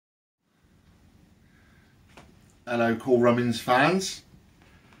Hello Cool Rummins fans.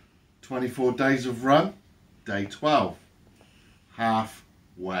 24 days of rum, day 12.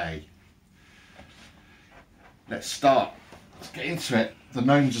 Halfway. Let's start. Let's get into it. The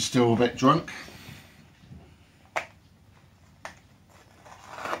gnomes are still a bit drunk.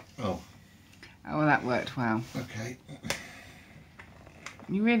 Oh, well, that worked well. okay.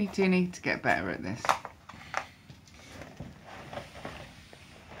 You really do need to get better at this.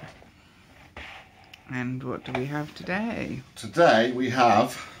 And what do we have today? Today we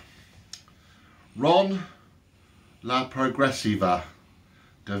have Ron La Progressiva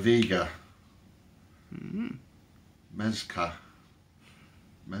de Viga. Mezca.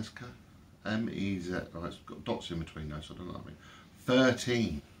 M-E-Z. Oh, it's got dots in between those, so I don't know what I mean.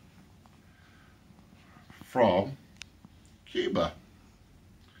 13. From Cuba.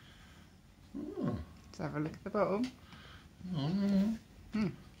 Oh. Let's have a look at the bottle.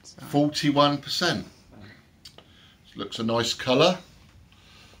 41%. Looks a nice colour.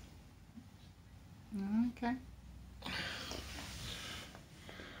 Okay.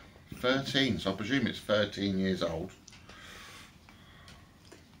 13, so I presume it's 13 years old.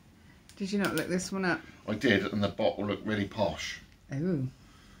 Did you not look this one up? I did, and the bottle looked really posh. Oh.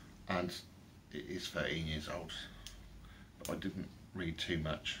 And it is 13 years old. But I didn't read too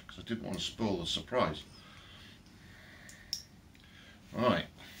much because I didn't want to spoil the surprise. Right.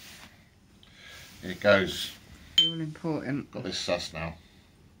 Here it goes. All important. Got this sus now.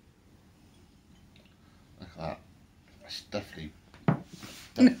 Look at that. That's definitely...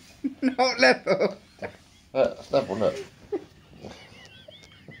 Not level. That's level, look.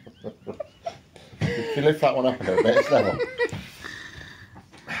 If you lift that one up a little bit, it's level.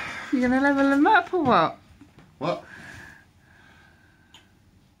 You're going to level them up or what? What?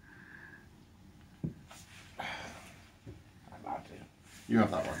 You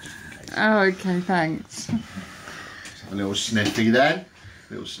have that one just in case. Oh, okay, thanks. Let's have a little sniffy then.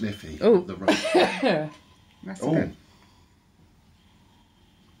 Little sniffy. Oh. The rum. That's Oh. good.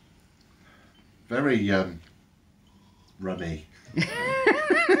 Very rummy.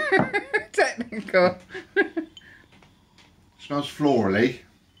 Technical. Smells florally.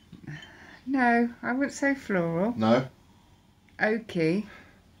 No, I wouldn't say floral. No? Oaky.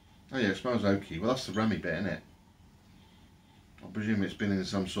 Oh yeah, it smells oaky. Well, that's the rummy bit, isn't it? I presume it's been in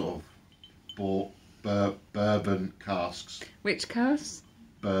some sort of bourbon casks. Which cast?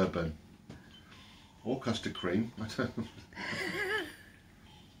 Bourbon. Or custard cream. I don't know.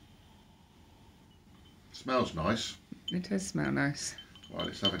 Smells nice. It does smell nice. Right,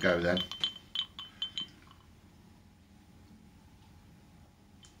 let's have a go then.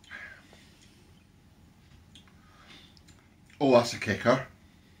 Oh, that's a kicker.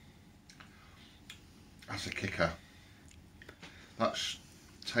 That's a kicker. That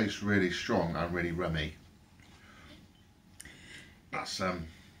tastes really strong and really rummy. That's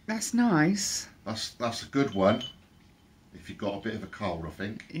nice. That's a good one. If you've got a bit of a cold, I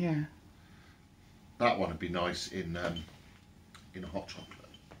think. Yeah. That one would be nice in a hot chocolate.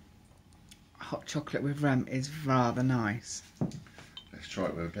 Hot chocolate with rum is rather nice. Let's try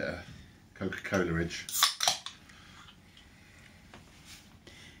it with a bit of Coca-Cola-age.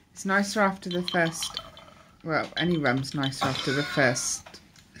 It's nicer after the first. Well, any rum's nicer after the first.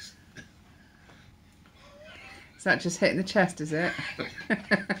 Is that just hitting the chest, is it?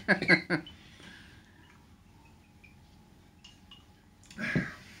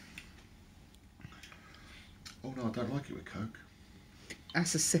 Oh no, I don't like it with Coke.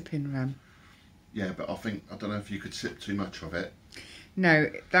 That's a sipping rum. Yeah, but I don't know if you could sip too much of it. No,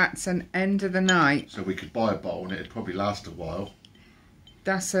 that's an end of the night. So we could buy a bottle and it'd probably last a while.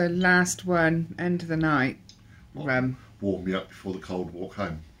 That's a last one, end of the night rum. Warm me up before the cold walk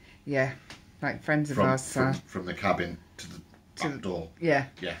home. Yeah, like friends of ours are. From the cabin to the back door. Yeah.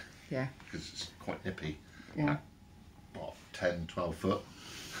 Yeah. Yeah. Because it's quite nippy. Yeah. What, 10, 12 foot?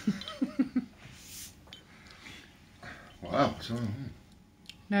 Wow. So,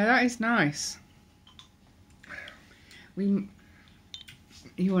 No, that is nice. You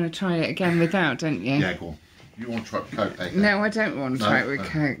want to try it again without, don't you? yeah, go on. You want to try it with Coke, eh? No, I don't want to No? try it with No.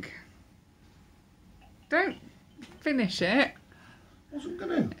 Coke. Don't finish it. Wasn't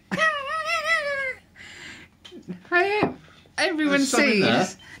gonna. Everyone There's some in there.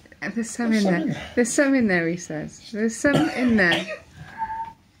 sees. There's some in there. There's some in there, he says. There's some in there.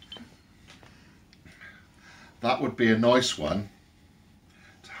 That would be a nice one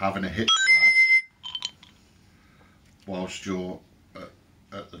to have in a hip glass whilst you're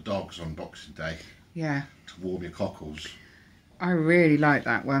at the dogs on Boxing Day. Yeah. To warm your cockles. I really like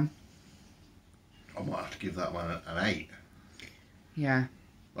that one. I might have to give that one an 8. Yeah.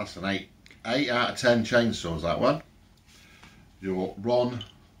 That's an 8 8 out of 10 chainsaws, that one. Your Ron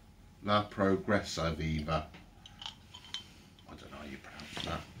La Progressa Viva. I don't know how you pronounce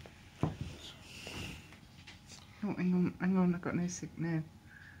that. Oh, hang on, I've got no signal.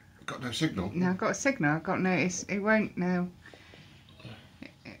 Got no signal? No, I've got a signal, I've got no, it won't, no.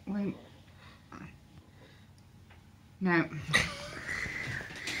 It won't. No.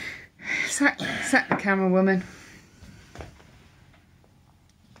 Set the camera, woman.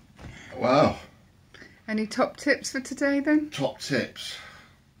 Wow. Any top tips for today then? Top tips?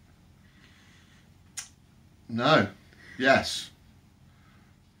 No. Yes.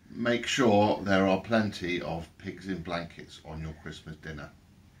 Make sure there are plenty of pigs in blankets on your Christmas dinner.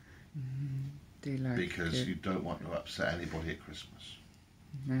 Do like Because it. you don't want to upset anybody at Christmas.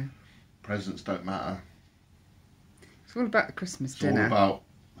 No. Presents don't matter. It's all about the Christmas It's dinner. all about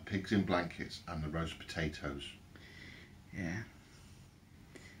the pigs in blankets and the roast potatoes. Yeah.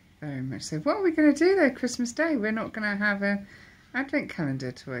 Very much so. What are we going to do though, Christmas Day? We're not going to have an Advent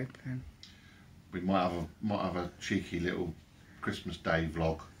calendar to open. We might have a cheeky little Christmas Day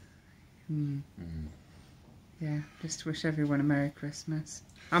vlog. Yeah, just to wish everyone a Merry Christmas.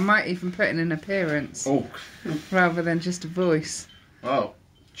 I might even put in an appearance Oh. rather than just a voice. Well,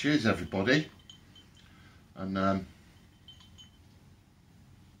 cheers everybody. And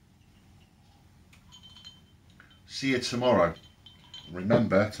see you tomorrow.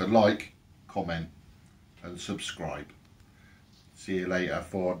 Remember to like, comment and subscribe. See you later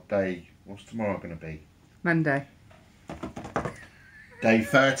for day, what's tomorrow going to be? Monday. Day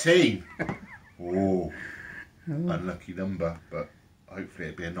 13. Oh, unlucky number, but hopefully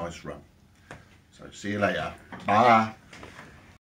it'll be a nice run. So see you later. Bye.